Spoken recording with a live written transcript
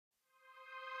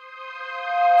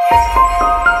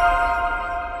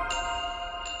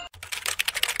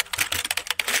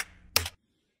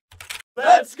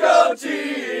Let's go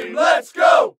team! Let's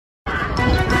go!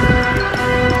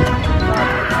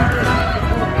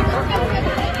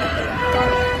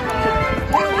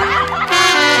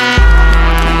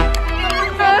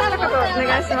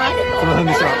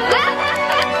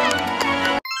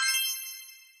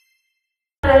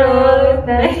 Hello,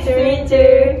 nice to meet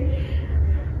you.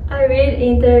 I will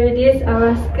introduce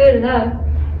our school now.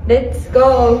 Let's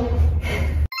go.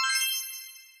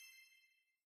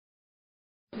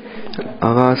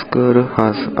 Our school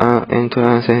has an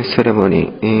entrance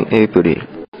ceremony in April.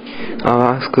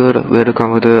 Our school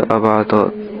welcomed about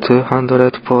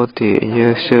 240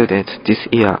 new students this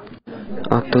year.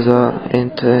 At the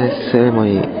entrance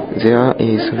ceremony, there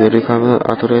is welcome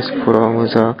address from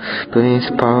the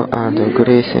principal and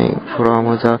greeting from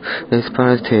the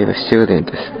respective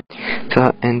students.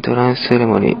 The entrance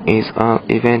ceremony is an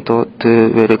event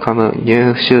to welcome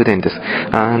new students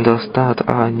and start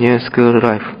a new school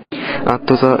life. At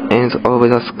the end of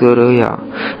the school year,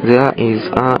 there is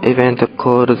an event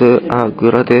called a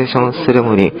graduation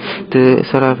ceremony to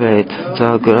celebrate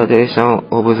the graduation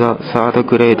of the third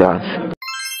graders.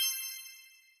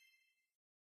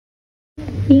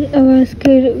 In our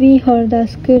school, we hold a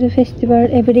school festival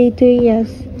every 2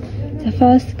 years. The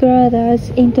first graders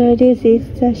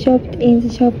introduces the shop in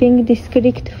the shopping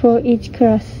district for each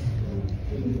class.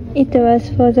 It was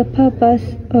for the purpose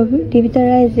of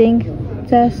revitalizing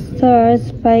the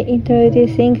stores by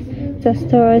introducing the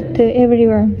store to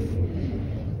everyone.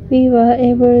 We were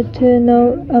able to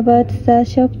know about the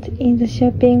shops in the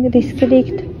shopping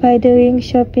district by doing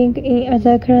shopping in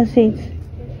other classes.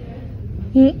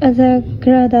 In other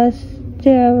graders,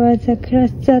 there was a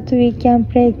class that we can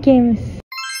play games.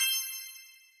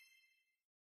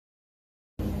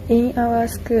 In our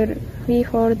school, we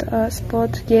hold a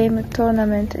sports game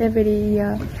tournament every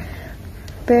year.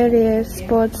 Various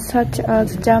sports such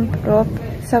as jump rope,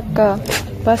 soccer,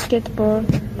 basketball,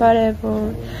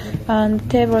 volleyball, and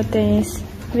table tennis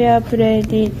were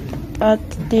played at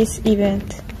this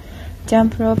event.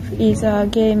 Jump rope is a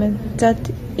game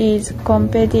that is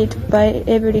competed by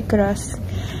every class.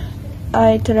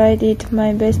 I tried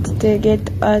my best to get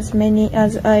as many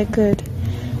as I could.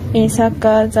 In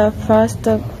soccer, the first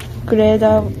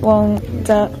grader won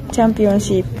the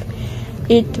championship.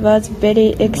 It was very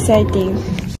exciting.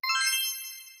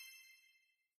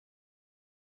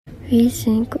 We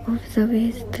think of the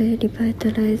ways to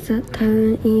revitalize the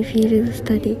town in field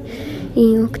study.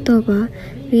 In October,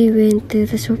 we went to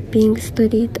the shopping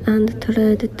street and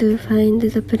tried to find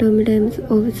the problems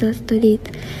of the street.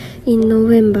 In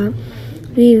November,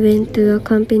 we went to a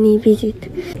company visit.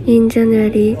 In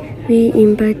January, we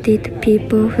invited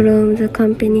people from the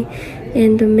company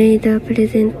and made a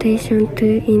presentation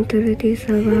to introduce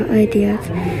our ideas.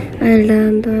 I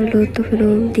learned a lot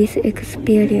from this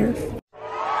experience.